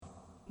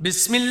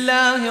بسم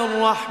الله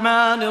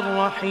الرحمن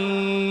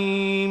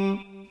الرحيم.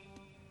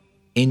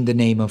 In the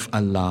name of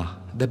Allah,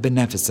 the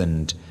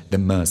Beneficent, the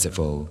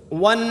Merciful.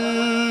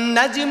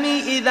 والنجم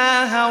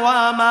إذا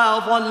هوى ما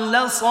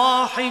ضل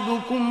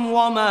صاحبكم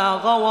وما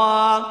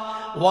غوى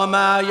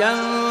وما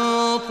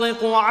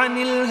ينطق عن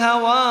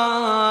الهوى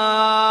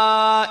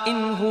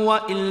إن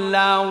هو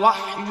إلا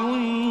وحي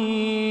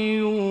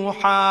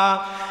يوحى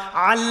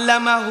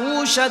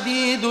علمه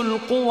شديد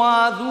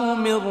القوى ذو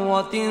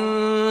مرة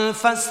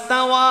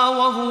فاستوى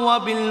وهو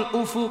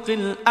بالأفق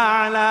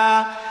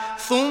الأعلى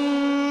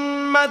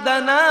ثم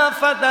دنا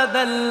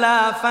فتدلى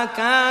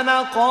فكان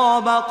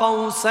قاب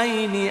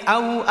قوسين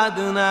أو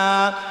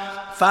أدنى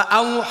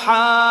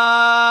فأوحى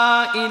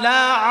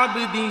إلى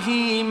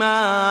عبده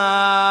ما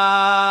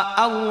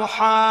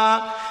أوحى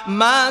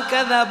ما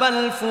كذب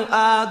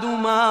الفؤاد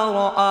ما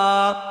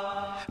رأى.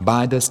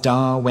 By the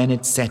star when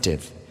it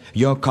setteth,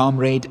 your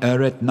comrade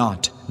erreth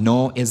not,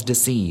 nor is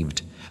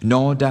deceived,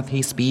 nor doth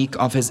he speak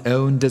of his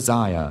own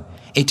desire.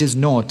 It is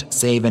naught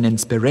save an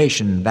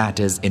inspiration that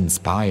is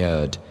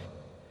inspired,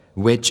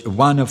 which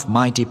one of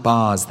mighty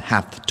powers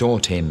hath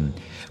taught him,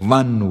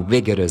 one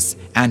vigorous,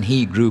 and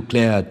he grew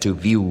clear to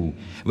view.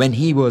 When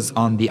he was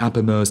on the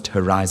uppermost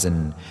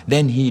horizon,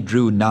 then he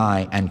drew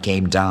nigh and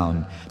came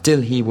down,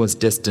 till he was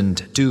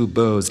distant 2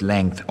 bows'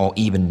 length or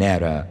even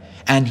nearer.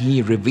 And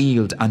he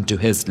revealed unto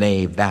his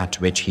slave that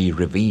which he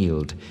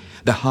revealed.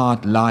 The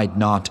heart lied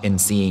not in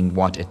seeing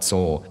what it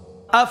saw.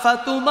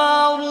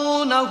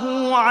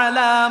 أفتمارونه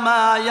على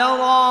ما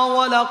يرى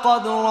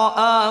ولقد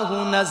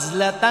رآه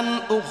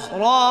نزلة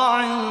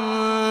أخرى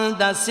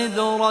عند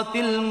سدرة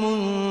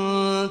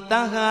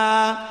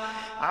المنتهى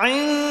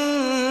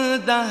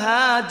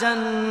عندها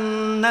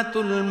جنة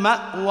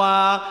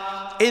المأوى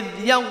إذ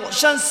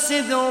يغشى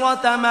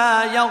السدرة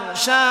ما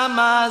يغشى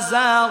ما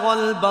زاغ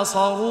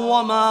البصر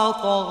وما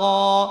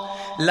طغى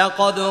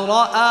لقد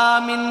رأى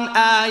من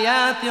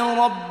آيات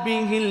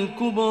ربه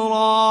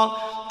الكبرى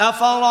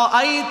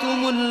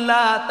أفرأيتم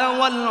اللات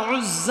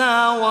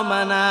والعزى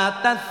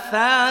ومناة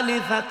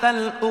الثالثة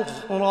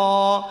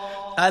الأخرى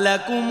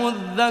ألكم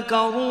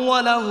الذكر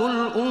وله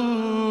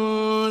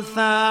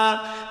الأنثى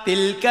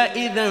تلك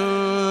إذا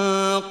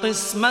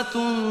قسمة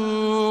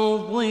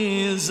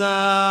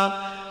ضيزى.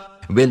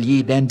 Will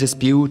ye then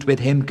dispute with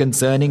him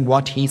concerning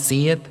what he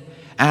seeth?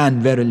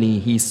 And verily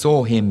he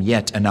saw him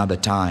yet another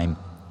time,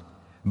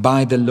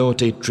 by the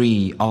lote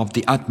tree of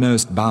the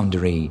utmost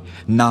boundary,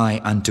 nigh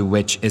unto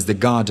which is the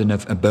garden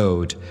of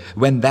abode,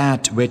 when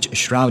that which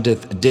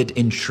shroudeth did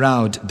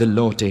enshroud the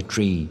lote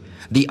tree.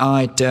 The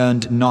eye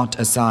turned not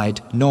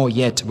aside, nor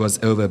yet was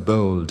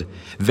overbold.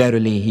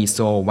 Verily he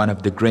saw one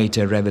of the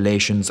greater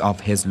revelations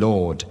of his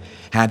Lord.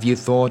 Have you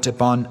thought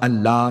upon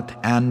Al-Lat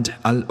and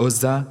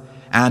Al-Uzza,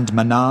 and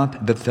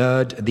Manath the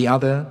third the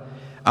other?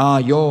 Are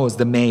yours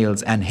the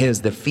males and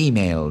his the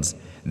females?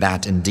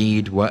 That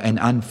indeed were an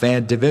unfair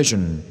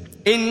division.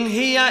 إن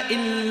هي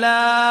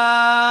إلا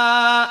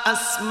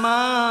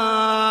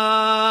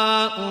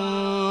أسماء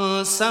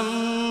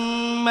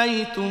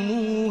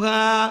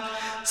سميتموها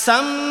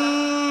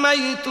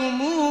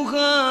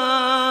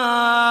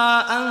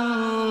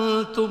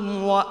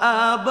أنتم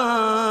وآباؤكم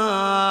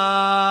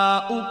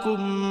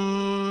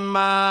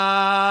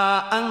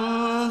ما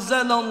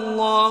أنزل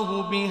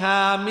الله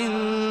بها من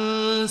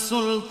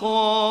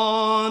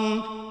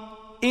سلطان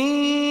إن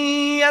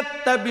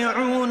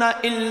يتبعون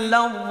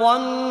إلا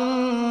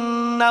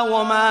الظن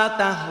وما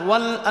تهوى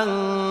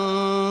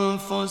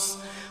الأنفس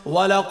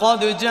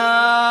ولقد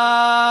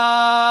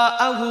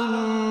جاءهم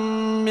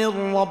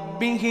من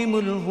ربهم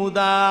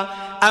الهدى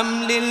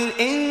أم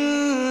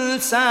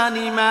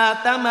للإنسان ما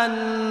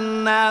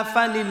تمنى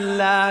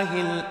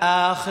فلله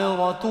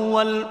الآخرة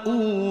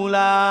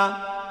والأولى.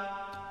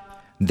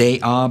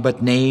 They are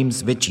but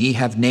names which ye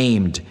have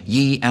named,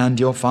 ye and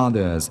your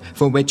fathers,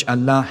 for which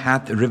Allah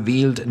hath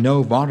revealed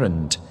no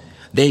warrant.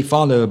 They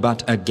follow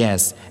but a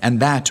guess, and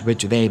that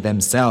which they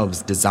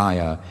themselves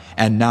desire,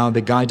 and now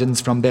the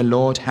guidance from their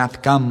Lord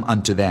hath come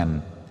unto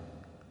them.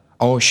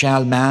 Or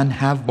shall man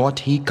have what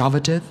he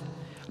coveteth?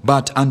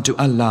 But unto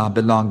Allah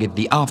belongeth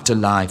the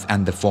afterlife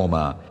and the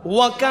former.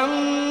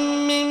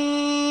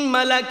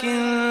 ملك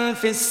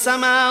في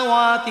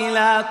السماوات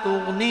لا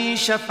تغني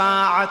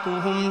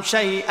شفاعتهم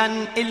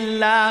شيئا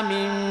إلا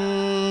من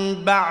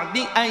بعد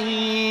أن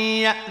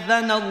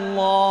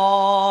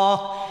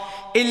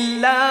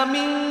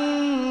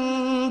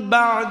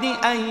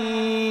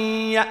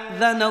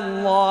يأذن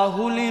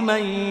الله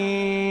لمن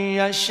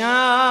يشاء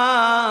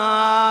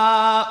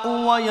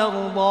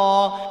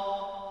ويرضى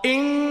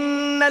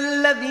إن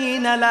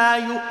الذين لا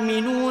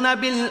يؤمنون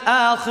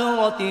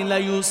بالآخرة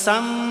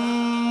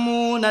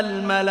ليسمون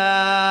الملائكة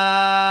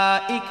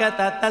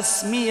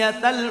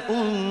تسمية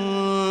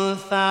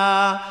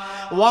الأنثى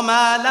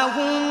وما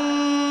لهم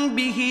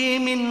به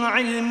من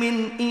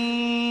علم إن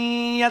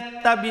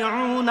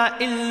يتبعون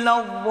إلا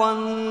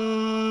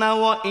الظن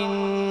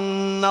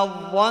وإن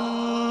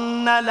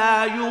الظن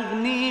لا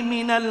يغني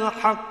من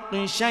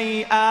الحق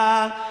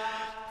شيئا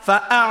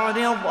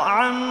فأعرض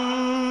عن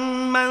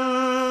من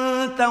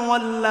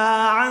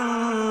تولى عن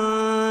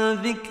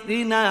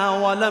ذكرنا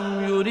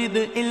ولم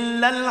يرد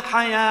إلا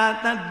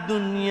الحياة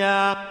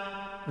الدنيا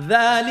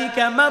ذلك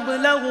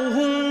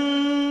مبلغهم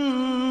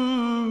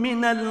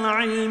من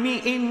العلم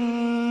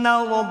إن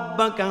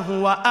ربك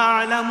هو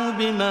أعلم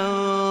بمن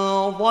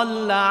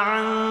ضل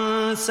عن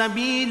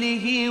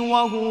سبيله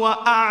وهو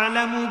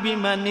أعلم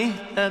بمن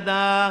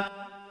اهتدى.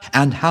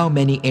 And how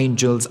many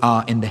angels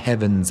are in the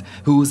heavens,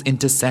 whose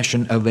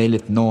intercession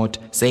availeth naught,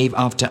 save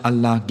after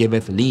Allah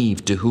giveth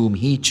leave to whom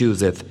He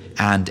chooseth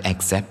and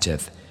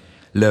accepteth.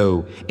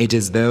 Lo, it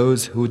is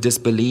those who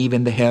disbelieve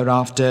in the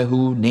hereafter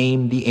who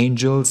name the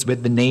angels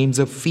with the names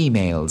of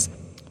females,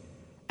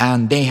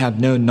 and they have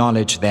no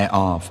knowledge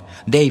thereof.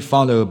 They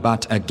follow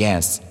but a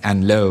guess,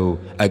 and lo,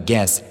 a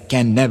guess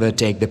can never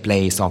take the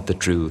place of the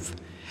truth.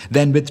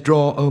 Then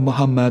withdraw, O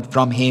Muhammad,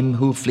 from him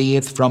who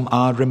fleeth from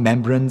our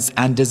remembrance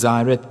and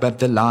desireth but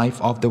the life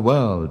of the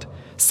world.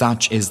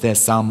 Such is their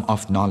sum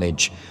of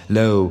knowledge.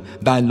 Lo,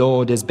 thy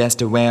Lord is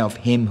best aware of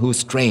him who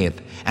strayeth,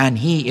 and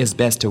He is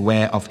best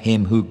aware of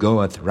him who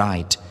goeth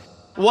right.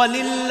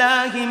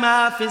 ولله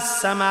ما في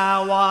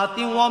السماوات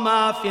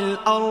وما في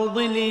الأرض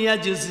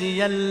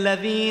ليجزي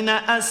الذين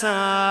أساءوا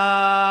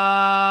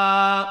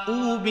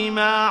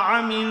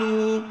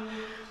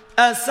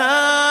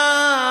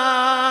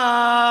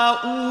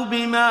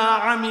بما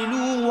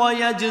عملوا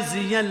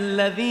ويجزي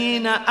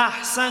الذين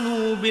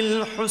أحسنوا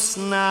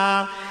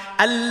بالحسنى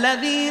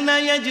الذين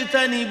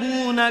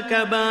يجتنبون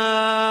كبائر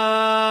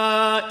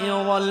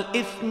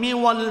الإثم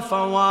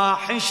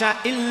والفواحش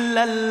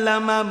إلا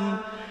اللمم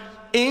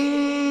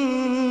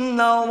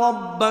إن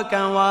ربك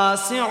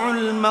واسع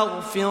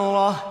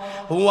المغفرة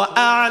هو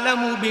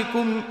أعلم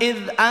بكم إذ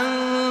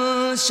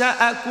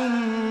أنشأكم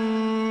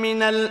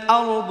من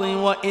الأرض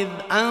وإذ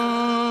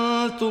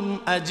أنتم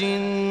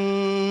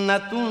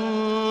أجنة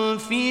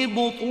في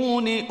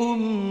بطون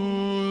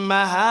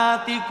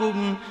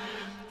أمهاتكم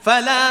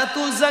فلا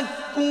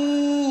تزكوا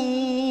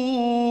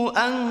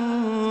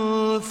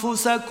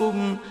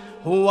أنفسكم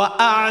هو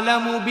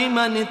أعلم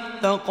بمن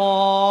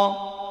اتقى.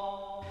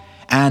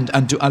 And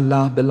unto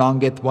Allah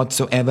belongeth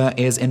whatsoever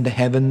is in the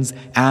heavens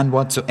and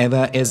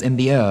whatsoever is in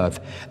the earth,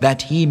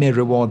 that He may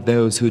reward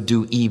those who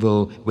do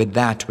evil with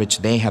that which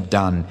they have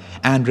done,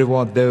 and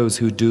reward those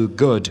who do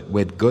good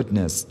with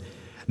goodness.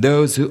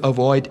 Those who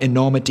avoid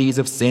enormities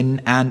of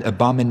sin and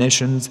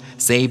abominations,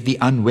 save the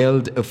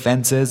unwilled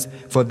offences,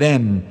 for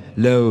them,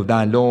 lo,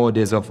 thy Lord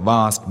is of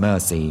vast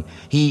mercy.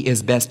 He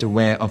is best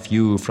aware of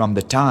you from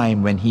the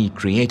time when He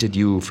created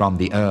you from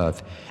the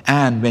earth,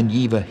 and when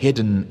ye were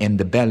hidden in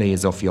the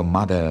bellies of your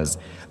mothers.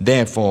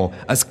 Therefore,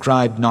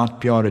 ascribe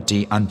not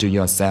purity unto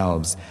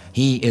yourselves.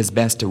 He is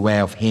best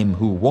aware of him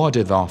who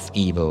wardeth off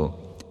evil.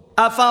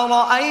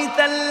 أفرأيت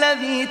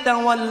الذي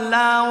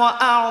تولى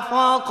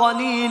وأعطى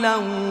قليلا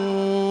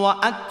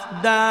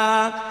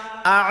وأكدى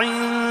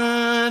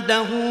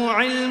أعنده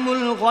علم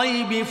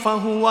الغيب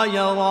فهو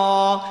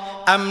يرى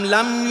أم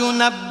لم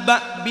ينبأ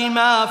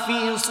بما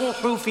في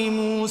صحف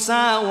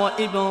موسى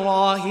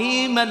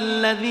وإبراهيم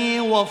الذي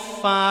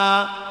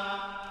وفى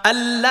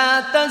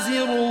ألا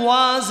تزر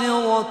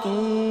وازرة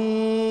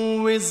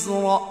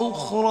وزر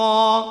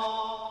أخرى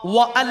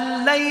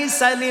وأن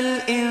ليس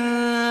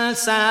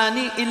للإنسان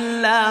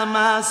إلا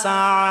ما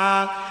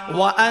سعى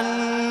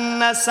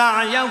وأن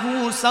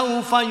سعيه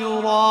سوف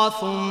يرى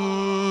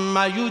ثم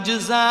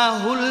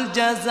يجزاه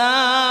الجزاء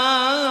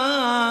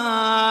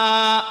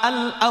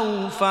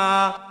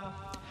الأوفى.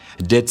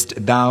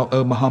 Didst thou,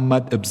 O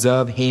Muhammad,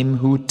 observe him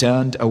who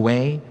turned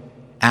away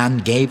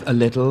and gave a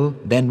little,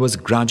 then was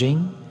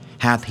grudging?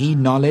 Hath he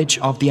knowledge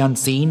of the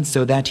unseen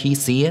so that he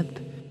seeth?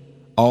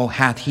 Or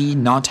hath he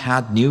not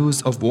had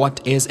news of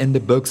what is in the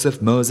books of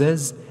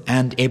Moses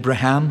and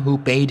Abraham who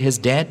paid his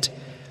debt,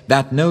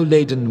 that no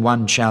laden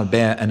one shall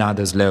bear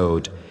another's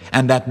load,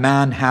 and that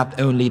man hath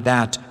only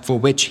that for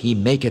which he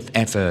maketh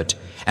effort,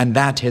 and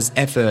that his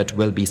effort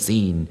will be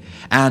seen,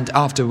 and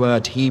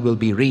afterward he will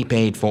be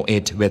repaid for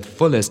it with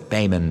fullest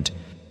payment.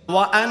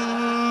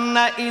 وَأَنَّ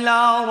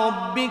إِلَىٰ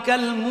رَبِّكَ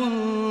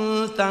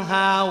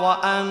الْمُنتَهَىٰ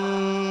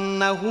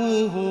وَأَنَّهُ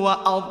هُوَ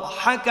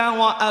أَضْحَكَ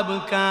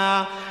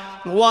وَأَبْكَىٰ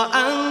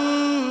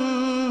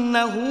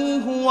وأنه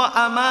هو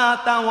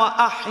أمات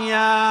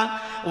وأحيا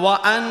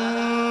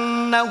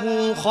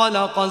وأنه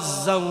خلق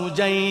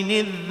الزوجين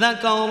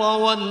الذكر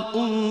والأنثى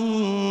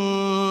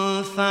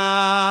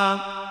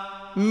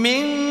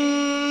من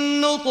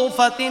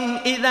نطفة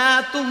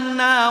إذا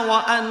تمنى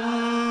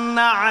وأن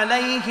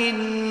عليه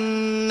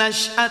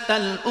النشأة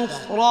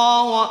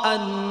الأخرى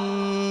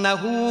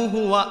وأنه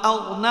هو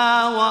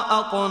أغنى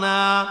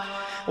وأقنى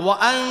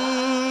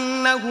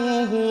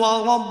وأنه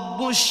هو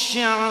رب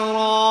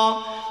الشعرى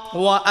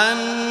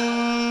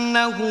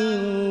وأنه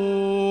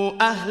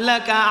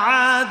أهلك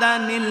عادا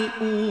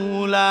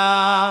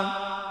الأولى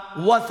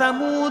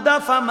وثمود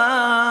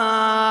فما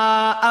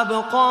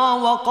أبقى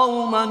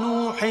وقوم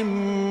نوح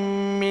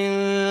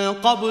من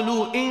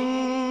قبل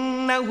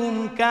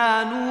إنهم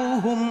كانوا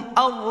هم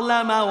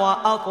أظلم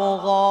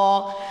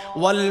وأطغى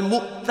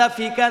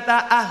والمؤتفكة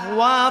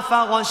أهوى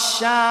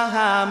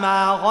فغشاها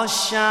ما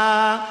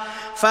غشا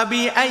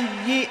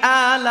فبأي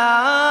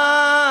آلاء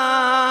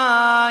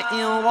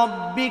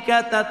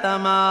ربك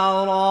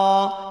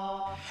تتمارى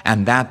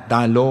And that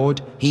thy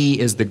Lord, He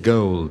is the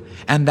goal,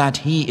 and that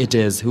He it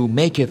is who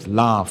maketh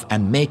laugh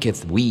and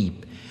maketh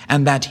weep,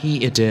 and that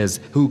He it is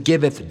who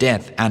giveth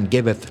death and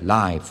giveth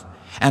life,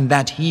 and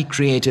that He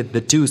created the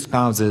two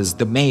spouses,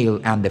 the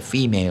male and the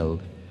female,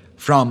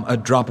 from a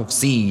drop of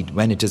seed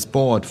when it is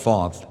poured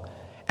forth,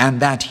 and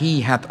that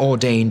He hath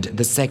ordained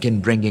the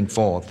second bringing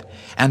forth,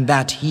 and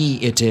that He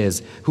it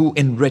is who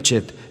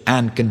enricheth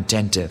and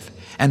contenteth,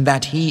 and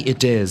that He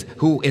it is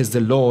who is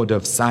the Lord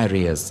of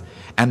Sirius,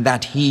 and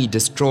that He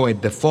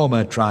destroyed the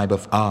former tribe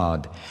of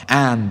Ad,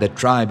 and the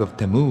tribe of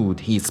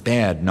Thamud He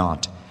spared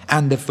not,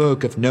 and the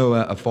folk of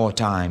Noah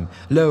aforetime,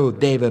 lo,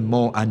 they were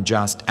more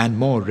unjust and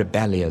more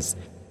rebellious,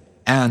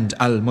 and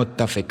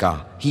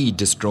Al-Muttafiqah He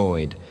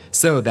destroyed,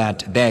 so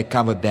that there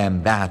covered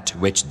them that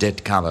which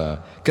did cover,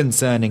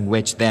 concerning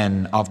which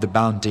then of the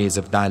bounties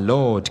of thy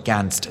Lord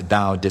canst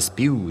thou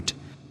dispute.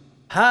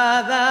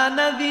 هذا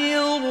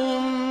نذير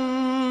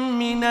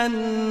من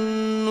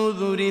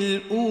النذر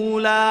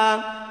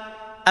الأولى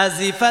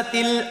أزفت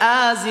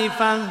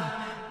الآزفة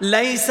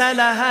ليس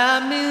لها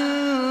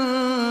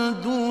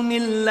من دون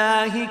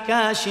الله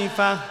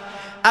كاشفة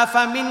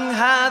أفمن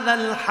هذا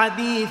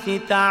الحديث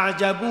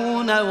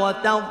تعجبون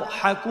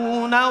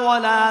وتضحكون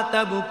ولا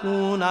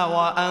تبكون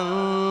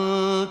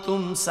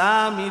وأنتم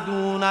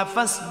سامدون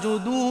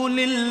فاسجدوا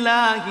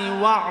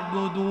لله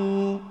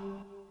واعبدوا.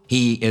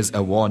 He is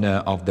a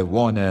warner of the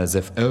warners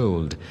of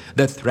old.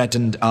 The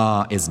threatened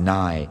hour is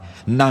nigh.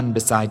 None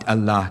beside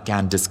Allah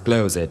can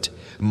disclose it.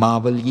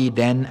 Marvel ye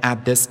then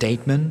at this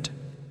statement?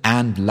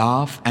 And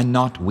laugh and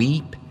not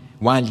weep,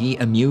 while ye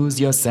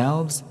amuse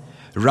yourselves?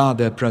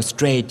 Rather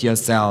prostrate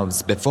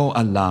yourselves before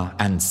Allah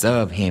and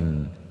serve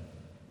Him.